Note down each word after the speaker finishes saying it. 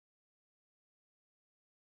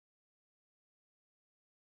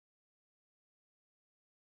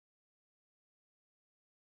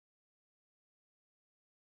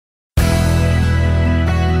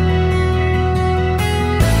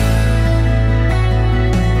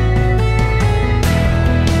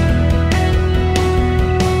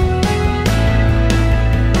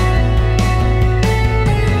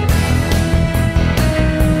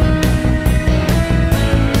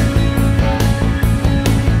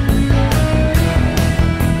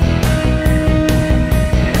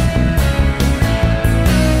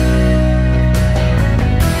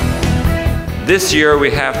this year we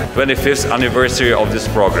have 25th anniversary of this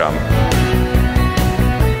program.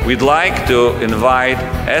 We'd like to invite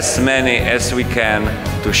as many as we can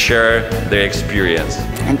to share their experience.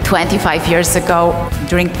 And 25 years ago,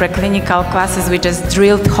 during preclinical classes, we just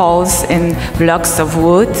drilled holes in blocks of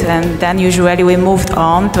wood, and then usually we moved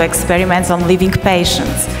on to experiments on living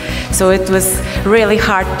patients. So it was really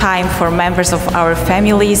hard time for members of our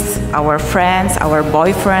families, our friends, our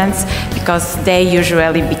boyfriends, because they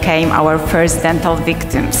usually became our first dental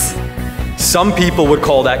victims. Some people would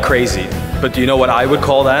call that crazy, but do you know what I would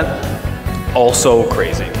call that? Also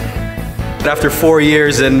crazy. After 4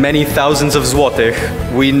 years and many thousands of złotych,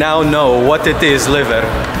 we now know what it is liver.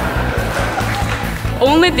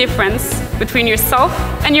 Only difference between yourself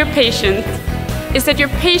and your patient is that your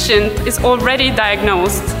patient is already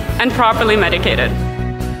diagnosed and properly medicated.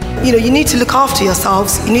 You know, you need to look after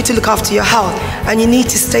yourselves, you need to look after your health, and you need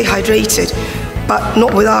to stay hydrated, but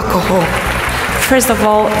not with alcohol. First of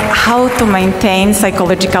all, how to maintain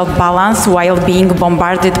psychological balance while being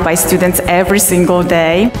bombarded by students every single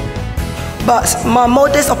day. But my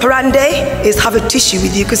modus operandi is have a tissue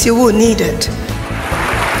with you because you will need it.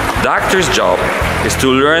 Doctor's job is to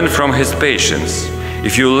learn from his patients.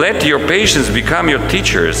 If you let your patients become your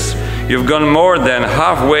teachers, you've gone more than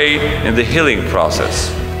halfway in the healing process.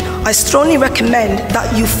 I strongly recommend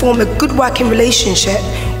that you form a good working relationship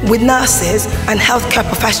with nurses and healthcare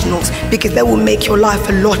professionals because they will make your life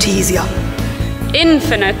a lot easier.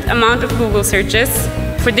 Infinite amount of Google searches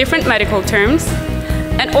for different medical terms,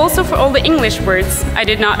 and also for all the English words I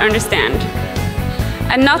did not understand.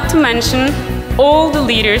 And not to mention all the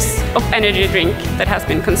liters of energy drink that has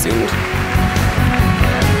been consumed.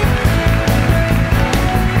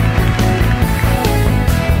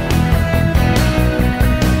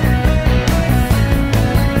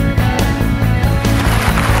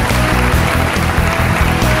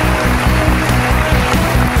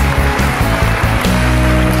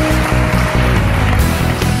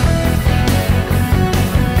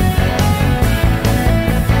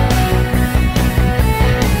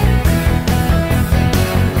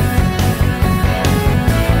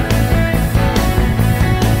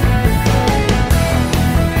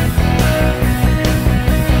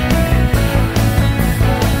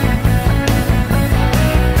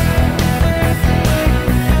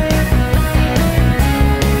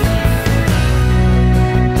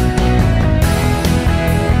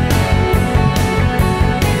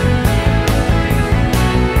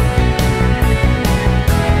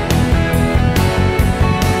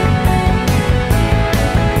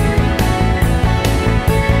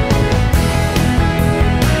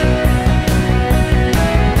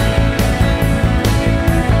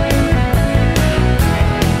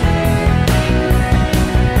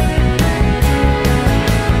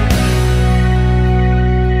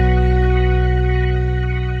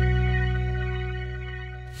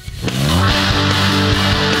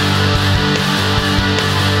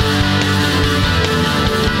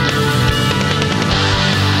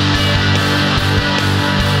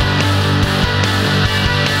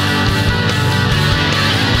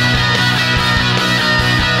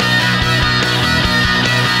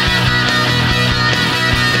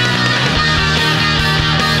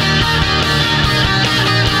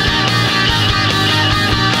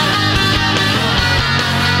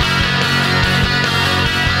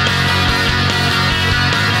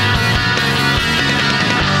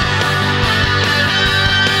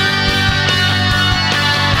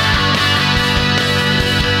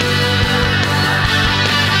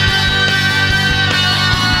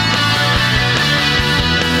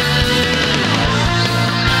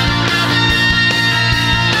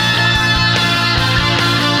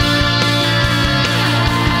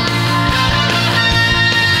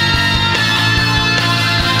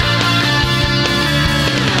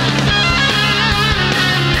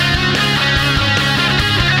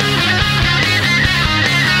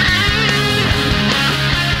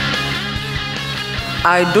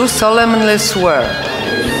 I do solemnly swear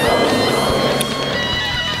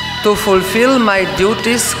to fulfill my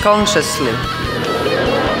duties consciously.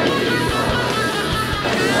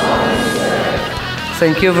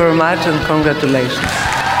 Thank you very much and congratulations.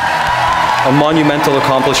 A monumental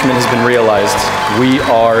accomplishment has been realized. We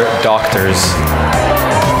are doctors.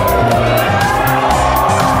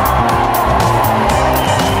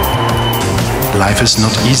 Life is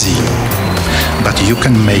not easy, but you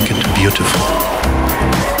can make it beautiful.